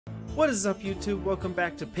What is up, YouTube? Welcome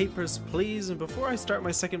back to Papers, Please. And before I start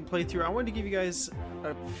my second playthrough, I wanted to give you guys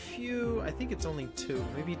a few, I think it's only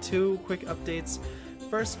maybe two quick updates.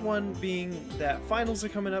 First one being that finals are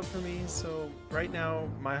coming up for me, so right now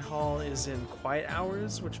my hall is in quiet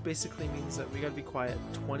hours, which basically means that we gotta be quiet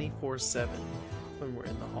 24/7 when we're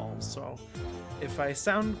in the hall. So if I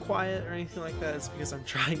sound quiet or anything like that, it's because I'm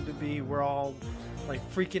trying to be. We're all like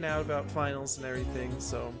freaking out about finals and everything,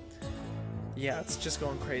 so yeah, it's just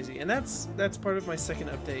going crazy. And that's part of my second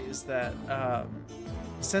update, is that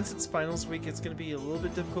since it's finals week, it's going to be a little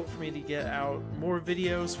bit difficult for me to get out more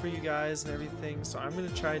videos for you guys and everything, so I'm going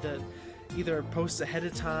to try to either post ahead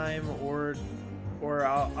of time or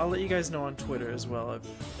I'll let you guys know on Twitter as well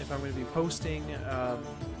if I'm going to be posting.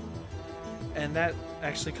 And that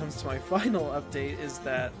actually comes to my final update, is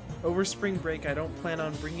that over spring break I don't plan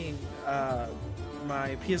on bringing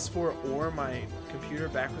my PS4 or my computer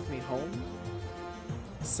back with me home.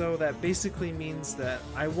 So that basically means that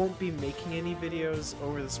I won't be making any videos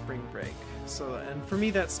over the spring break. So, and for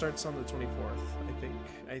me that starts on the 24th,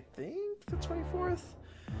 I think the 24th.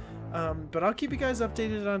 But I'll keep you guys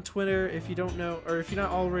updated on Twitter. If you don't know, or if you're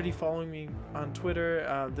not already following me on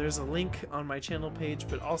Twitter, there's a link on my channel page,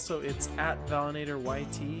 but also it's at Valinator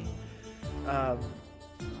YT.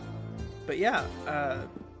 But yeah,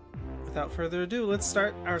 without further ado, let's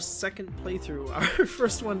start our second playthrough. Our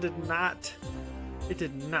first one did not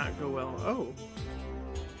go well.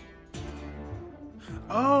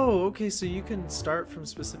 Oh, okay, so you can start from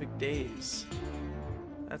specific days.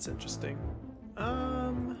 That's interesting.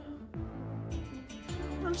 I'm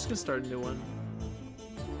just gonna start a new one.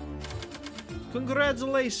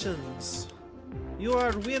 Congratulations! You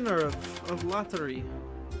are winner of lottery.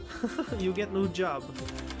 You get new job.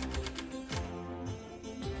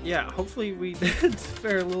 Yeah, hopefully we did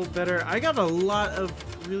fare a little better. I got a lot of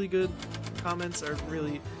really good comments, or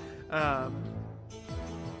really,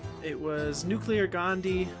 it was Nuclear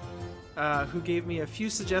Gandhi who gave me a few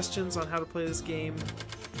suggestions on how to play this game.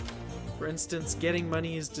 For instance, getting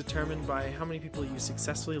money is determined by how many people you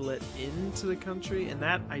successfully let into the country, and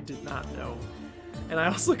that I did not know. And I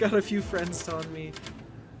also got a few friends telling me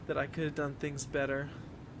that I could have done things better.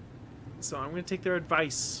 So I'm going to take their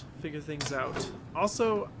advice, figure things out.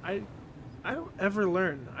 Also, I don't ever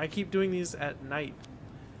learn. I keep doing these at night,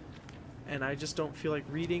 and I just don't feel like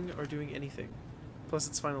reading or doing anything. Plus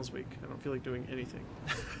it's finals week. I don't feel like doing anything.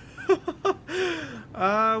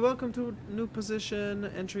 Welcome to a new position.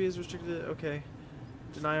 Entry is restricted. Okay.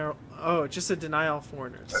 Denial. Oh, it just said deny all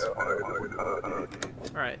foreigners.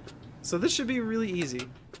 Alright. So this should be really easy.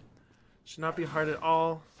 Should not be hard at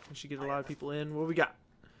all. We should get a lot of people in. What we got?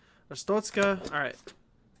 Rostotska. Alright.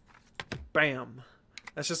 Bam.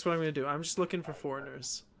 That's just what I'm going to do. I'm just looking for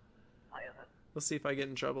foreigners. Let's see if I get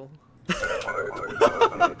in trouble.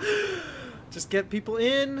 Just get people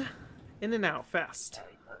in and out fast.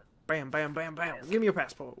 Bam, bam, bam, bam. Give me your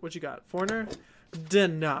passport. What you got? Foreigner?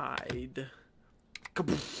 Denied.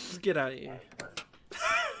 Get out of here.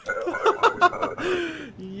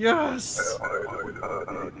 Yes!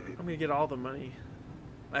 I'm gonna get all the money.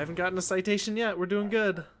 I haven't gotten a citation yet. We're doing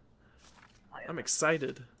good. I'm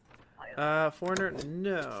excited. Foreigner?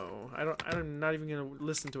 No. I'm not even gonna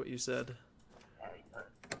listen to what you said.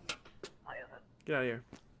 Get out of here.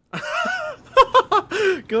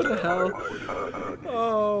 Go to hell.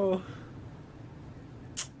 Oh.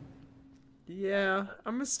 Yeah,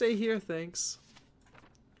 I'm gonna stay here, thanks.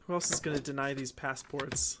 Who else is gonna deny these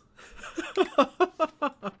passports?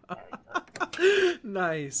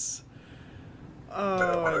 Nice.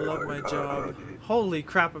 Oh, I love my job. Holy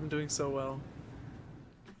crap, I'm doing so well.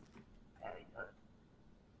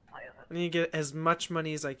 I need to get as much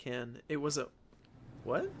money as I can. It was a...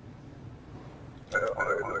 What?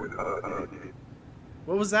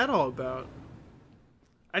 What was that all about?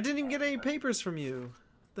 I didn't even get any papers from you.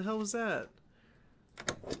 What the hell was that?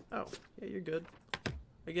 Oh, yeah, you're good.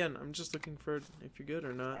 Again, I'm just looking for if you're good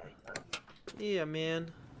or not. Yeah,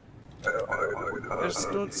 man.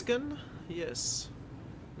 Aristotskin? Yes.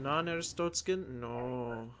 Non-Aristotskin?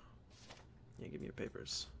 No. Yeah, give me your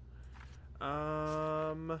papers.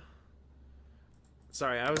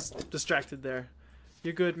 Sorry, I was distracted there.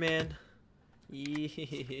 You're good, man.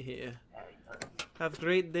 Yeah. Have a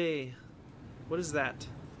great day. What is that?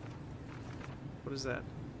 What is that?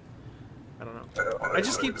 I don't know. I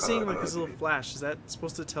just keep seeing like this little flash. Is that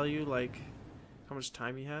supposed to tell you like how much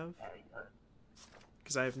time you have?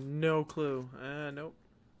 Because I have no clue. Nope.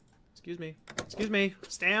 Excuse me. Excuse me.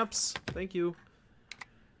 Stamps. Thank you.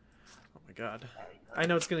 Oh my god. I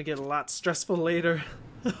know it's gonna get a lot stressful later.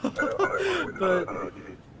 But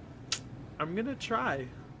I'm gonna try.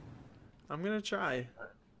 I'm gonna try.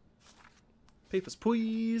 Papers,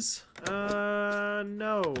 please.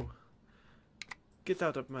 No. Get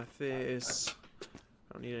out of my face.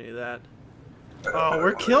 I don't need any of that. Oh,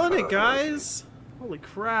 we're killing it, guys! Holy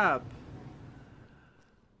crap.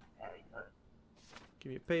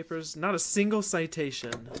 Give me papers. Not a single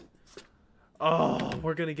citation. Oh,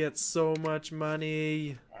 we're gonna get so much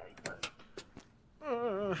money.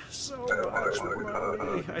 So much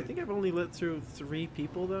money. I think I've only lit through 3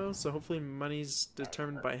 people, though, so hopefully money's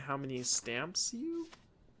determined by how many stamps you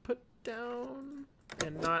put down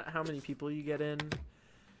and not how many people you get in.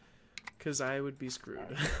 Because I would be screwed.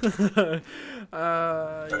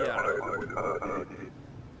 Yeah.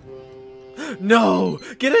 No!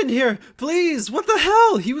 Get in here! Please! What the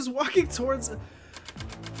hell? He was walking towards...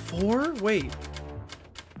 4? Wait.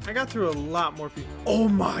 I got through a lot more people. Oh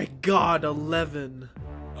my god, 11.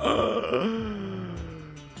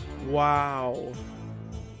 Wow.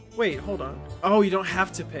 Wait, hold on. Oh, you don't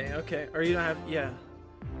have to pay. Okay. Or you don't have... Yeah.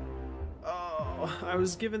 Oh, I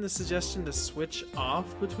was given the suggestion to switch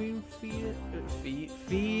off between feed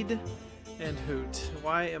and hoot.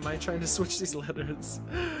 Why am I trying to switch these letters?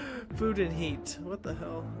 Food and heat. What the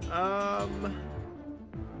hell?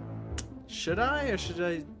 Should I, or should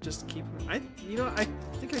I just keep... you know, I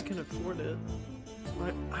think I can afford it.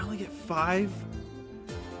 I only get $5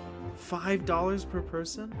 per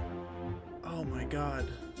person? Oh my god.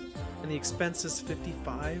 And the expense is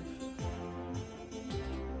 55?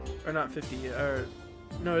 Or not 50, or...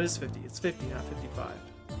 No, it is 50. It's 50, not 55.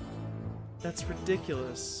 That's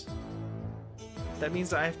ridiculous. That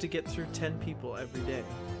means I have to get through 10 people every day.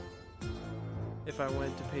 If I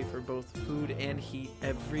wanted to pay for both food and heat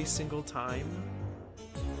every single time.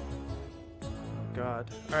 God.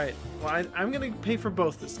 Alright, well I'm gonna pay for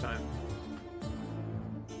both this time.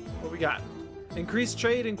 What we got? Increased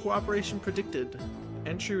trade and cooperation predicted.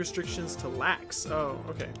 Entry restrictions to lax. Oh,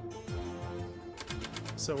 okay.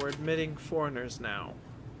 So we're admitting foreigners now.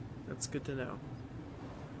 That's good to know.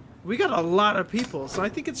 We got a lot of people, so I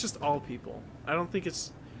think it's just all people. I don't think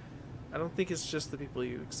it's just the people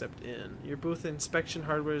you accept in. Your booth inspection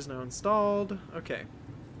hardware is now installed. Okay.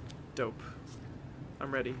 Dope.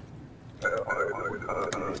 I'm ready.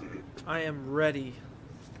 I am ready.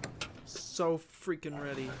 So freaking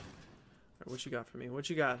ready. Alright, what you got for me? What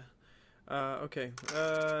you got? Okay.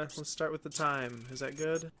 Let's start with the time. Is that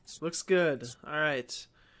good? Looks good. Alright.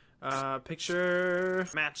 Picture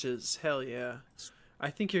matches. Hell yeah.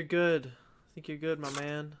 I think you're good. I think you're good, my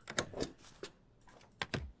man.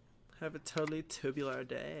 Have a totally tubular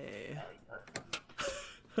day.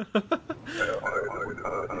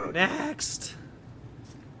 Next!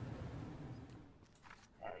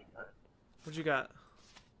 What you got?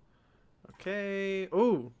 Okay.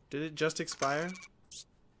 Oh, did it just expire?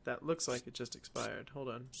 That looks like it just expired. Hold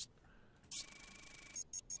on.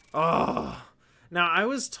 Oh! Now, I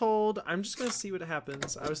was told... I'm just gonna see what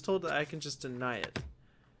happens. I was told that I can just deny it.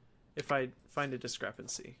 If I find a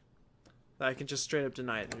discrepancy. That I can just straight up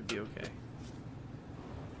deny it and it'd be okay.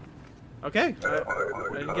 Okay. I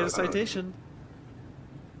didn't get a citation.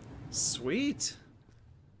 Sweet.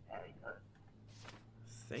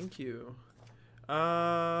 Thank you.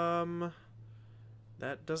 That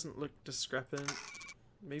doesn't look discrepant.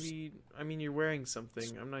 Maybe, I mean, you're wearing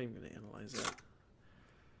something. I'm not even gonna analyze that.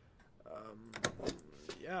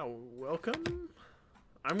 Yeah, welcome?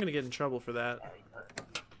 I'm gonna get in trouble for that.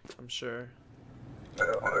 I'm sure.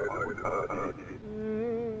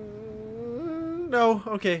 No,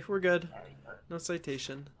 okay, we're good. No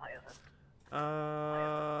citation.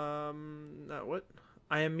 What?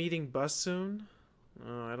 I am meeting Bus soon?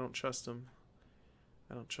 Oh, I don't trust him.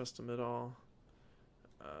 I don't trust him at all.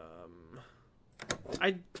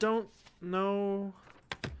 I don't know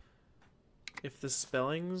if the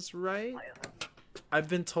spelling's right. I've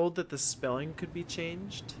been told that the spelling could be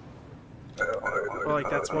changed. Or like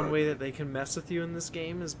that's one way that they can mess with you in this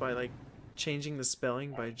game is by like changing the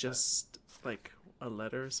spelling by just like a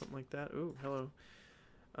letter or something like that. Ooh, hello.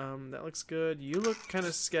 That looks good. You look kind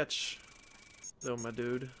of sketch though, my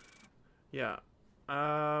dude. Yeah.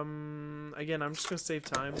 Again, I'm just gonna save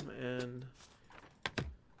time and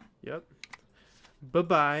yep.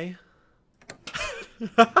 Bye-bye.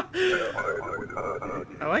 I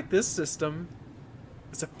like this system.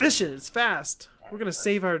 It's efficient, it's fast. We're gonna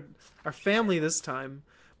save our family this time.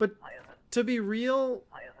 But to be real...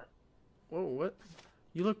 Whoa, what?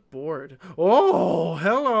 You look bored. Oh,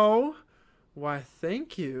 hello! Why,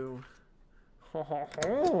 thank you. Ho, ho,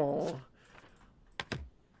 ho.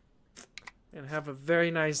 And have a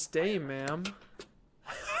very nice day, ma'am.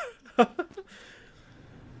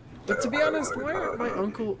 But to be honest, why aren't my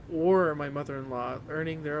uncle or my mother-in-law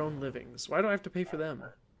earning their own livings? Why do I have to pay for them?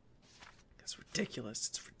 It's ridiculous.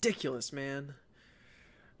 It's ridiculous, man.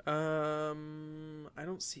 I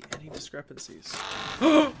don't see any discrepancies.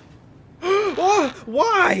 Oh,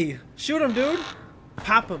 why? Shoot him, dude.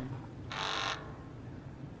 Pop him.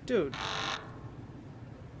 Dude.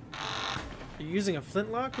 Are you using a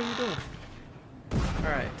flintlock? What are you doing?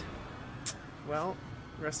 Alright. Well,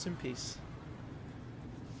 rest in peace.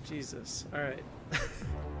 Jesus. Alright.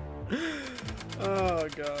 Oh,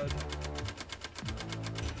 God.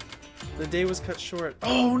 The day was cut short.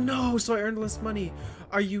 Oh, no! So I earned less money.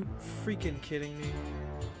 Are you freaking kidding me?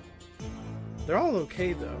 They're all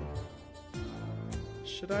okay, though.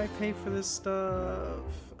 Should I pay for this stuff?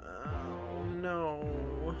 Oh,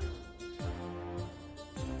 no.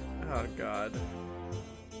 Oh, God.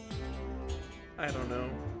 I don't know.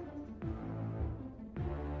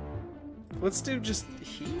 Let's do just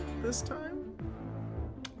heat this time?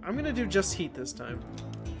 I'm gonna do just heat this time.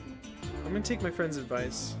 I'm gonna take my friend's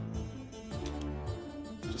advice.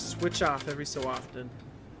 Just switch off every so often.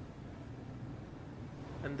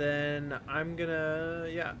 And then I'm gonna,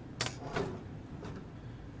 yeah.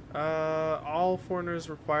 All foreigners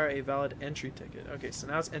require a valid entry ticket. Okay, so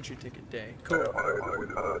now it's entry ticket day. Cool.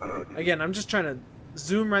 Again, I'm just trying to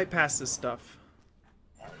zoom right past this stuff.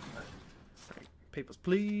 Alright, papers,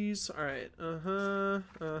 please. Alright,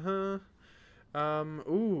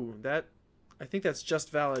 ooh, that, I think that's just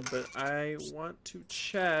valid, but I want to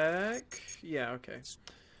check. Yeah, okay.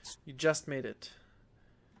 You just made it.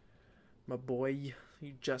 My boy,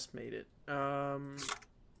 you just made it.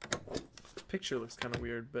 Picture looks kind of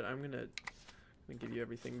weird, but I'm gonna give you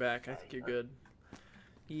everything back. I think you're good.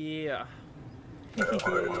 Yeah.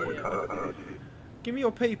 Yeah. Give me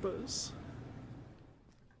your papers.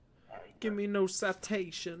 Give me no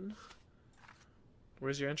citation.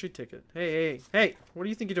 Where's your entry ticket? Hey, hey, hey! What do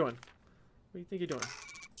you think you're doing? What do you think you're doing?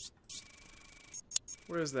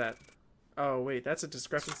 Where is that? Oh, wait, that's a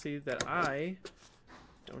discrepancy that I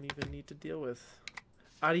don't even need to deal with.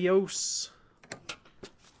 Adios!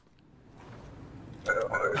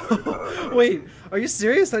 Wait, are you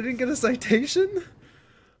serious? I didn't get a citation?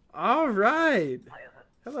 Alright!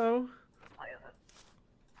 Hello.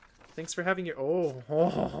 Thanks for having your...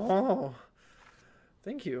 Oh.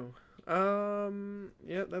 Thank you.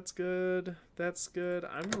 Yeah, that's good. That's good.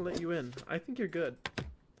 I'm gonna let you in. I think you're good.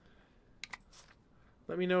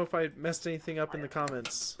 Let me know if I messed anything up in the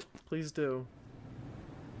comments. Please do.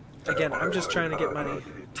 Again, I'm just trying to get money.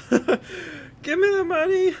 Give me the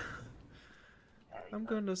money! I'm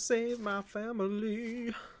gonna save my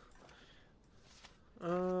family.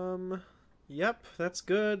 Yep, that's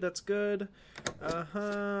good, that's good.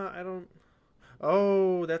 I don't...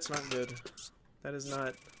 Oh, that's not good. That is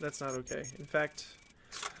not, that's not okay. In fact,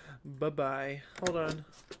 bye-bye. Hold on.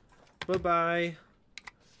 Bye-bye.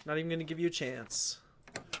 Not even gonna give you a chance.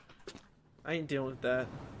 I ain't dealing with that.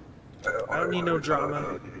 I don't need no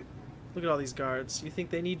drama. Look at all these guards. You think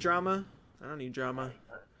they need drama? I don't need drama.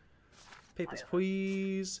 Papers,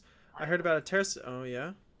 please. I heard about a terrorist... Oh,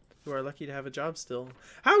 yeah? You are lucky to have a job still.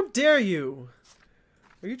 How dare you!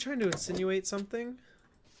 Are you trying to insinuate something?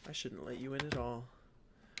 I shouldn't let you in at all.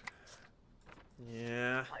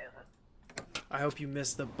 Yeah. I hope you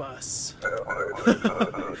missed the bus.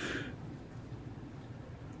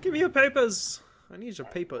 Give me your papers! I need your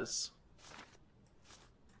papers.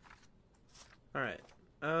 Alright.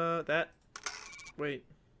 That... Wait.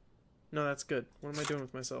 No, that's good. What am I doing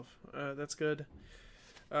with myself? That's good.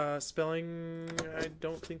 Spelling... I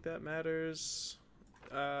don't think that matters.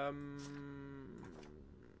 No,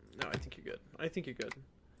 I think you're good. I think you're good.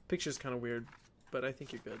 Picture's kind of weird, but I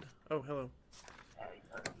think you're good. Oh, hello.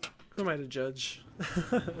 Who am I to judge?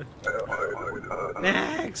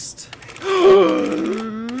 Next!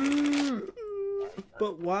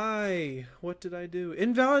 But why? What did I do?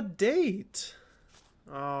 Invalid date!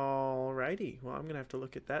 Alrighty. Well, I'm gonna have to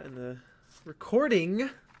look at that in the recording,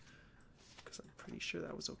 because I'm pretty sure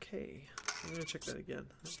that was okay. I'm gonna check that again.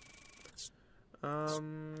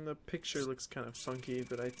 The picture looks kind of funky,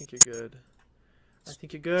 but I think you're good. I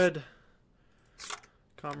think you're good,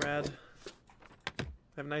 comrade.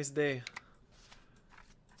 Have a nice day.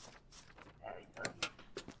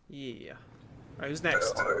 Yeah. Alright, who's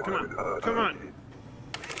next? Come on. Come on.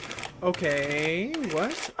 Okay.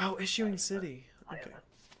 What? Oh, issuing city. Okay.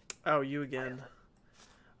 Oh, you again.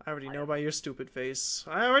 I already know by your stupid face.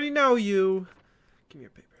 I already know you. Give me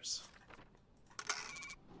your papers.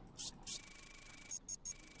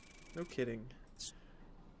 No kidding.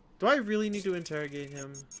 Do I really need to interrogate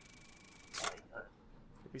him?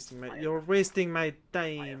 You're wasting my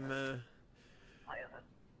time.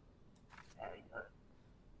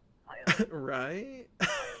 Right?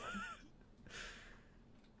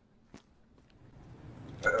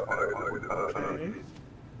 Okay.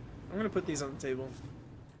 I'm gonna put these on the table.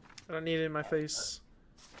 I don't need it in my face.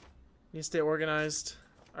 Need to stay organized.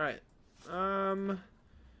 Alright.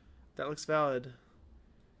 That looks valid.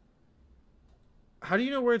 How do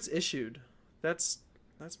you know where it's issued? That's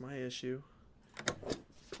my issue.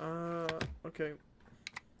 Okay.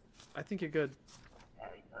 I think you're good.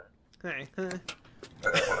 Hey.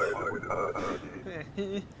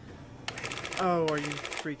 Oh, are you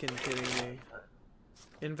freaking kidding me?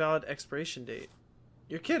 Invalid expiration date.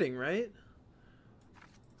 You're kidding, right?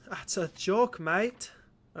 That's a joke, mate.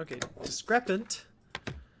 Okay, discrepant.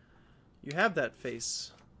 You have that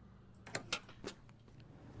face.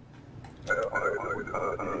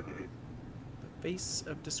 The face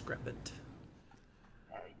of discrepant.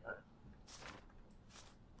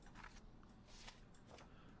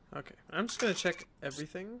 Okay, I'm just gonna check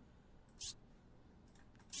everything.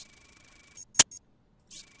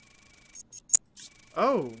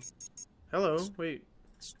 Oh! Hello, wait.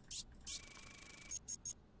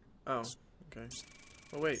 Oh, okay.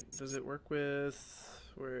 Oh wait, does it work with...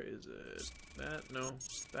 Where is it? That? No.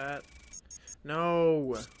 That?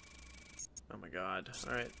 No! Oh my god.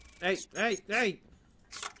 Alright. Hey! Hey! Hey!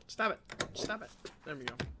 Stop it! Stop it! There we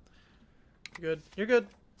go. You're good. You're good!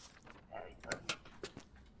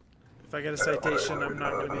 If I get a citation, I'm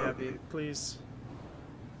not gonna be happy. Please.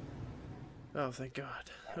 Oh, thank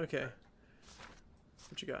god. Okay.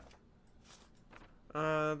 What you got?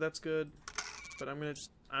 That's good. But I'm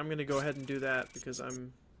gonna go ahead and do that because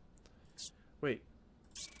I'm... Wait.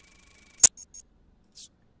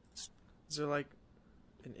 Is there like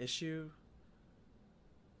an issue?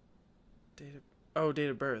 Date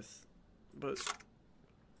of birth. But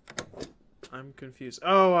I'm confused.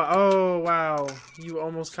 Oh, wow. You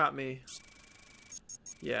almost caught me.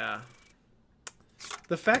 Yeah.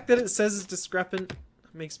 The fact that it says it's discrepant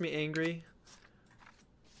makes me angry.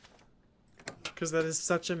 Because that is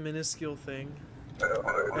such a minuscule thing.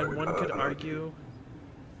 And one could argue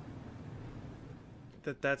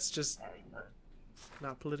that that's just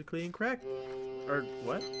not politically incorrect. Or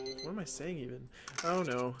what? What am I saying even? Oh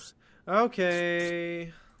no.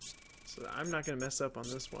 Okay. So I'm not gonna mess up on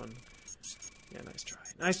this one. Yeah, nice try.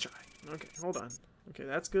 Nice try. Okay, hold on. Okay,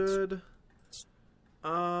 that's good.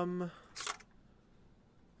 I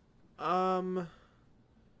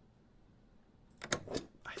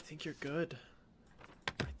think you're good.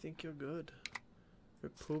 I think you're good.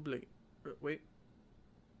 Republic. Wait.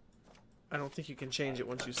 I don't think you can change it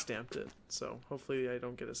once you stamped it, so hopefully I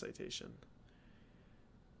don't get a citation.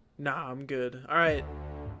 Nah, I'm good. Alright.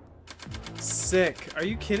 Sick. Are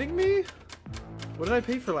you kidding me? What did I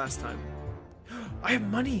pay for last time? I have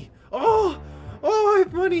money! Oh! Oh, I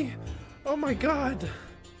have money! Oh my god.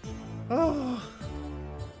 Oh.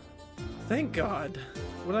 Thank god.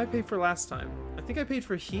 What did I pay for last time? I think I paid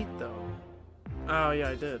for heat, though. Oh, yeah,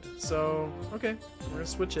 I did. So, okay. We're gonna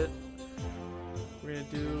switch it. We're gonna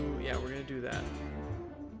do... Yeah, we're gonna do that.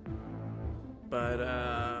 But,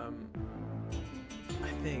 I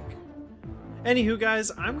think... Anywho,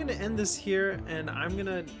 guys, I'm gonna end this here, and I'm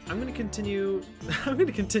gonna continue... I'm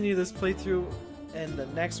gonna continue this playthrough and the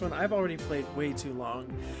next one. I've already played way too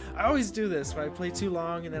long. I always do this, where I play too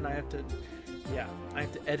long, and then I have to... Yeah, I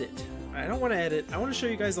have to edit. I don't want to edit. I want to show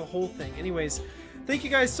you guys the whole thing. Anyways, thank you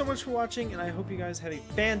guys so much for watching, and I hope you guys have a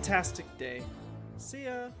fantastic day. See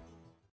ya!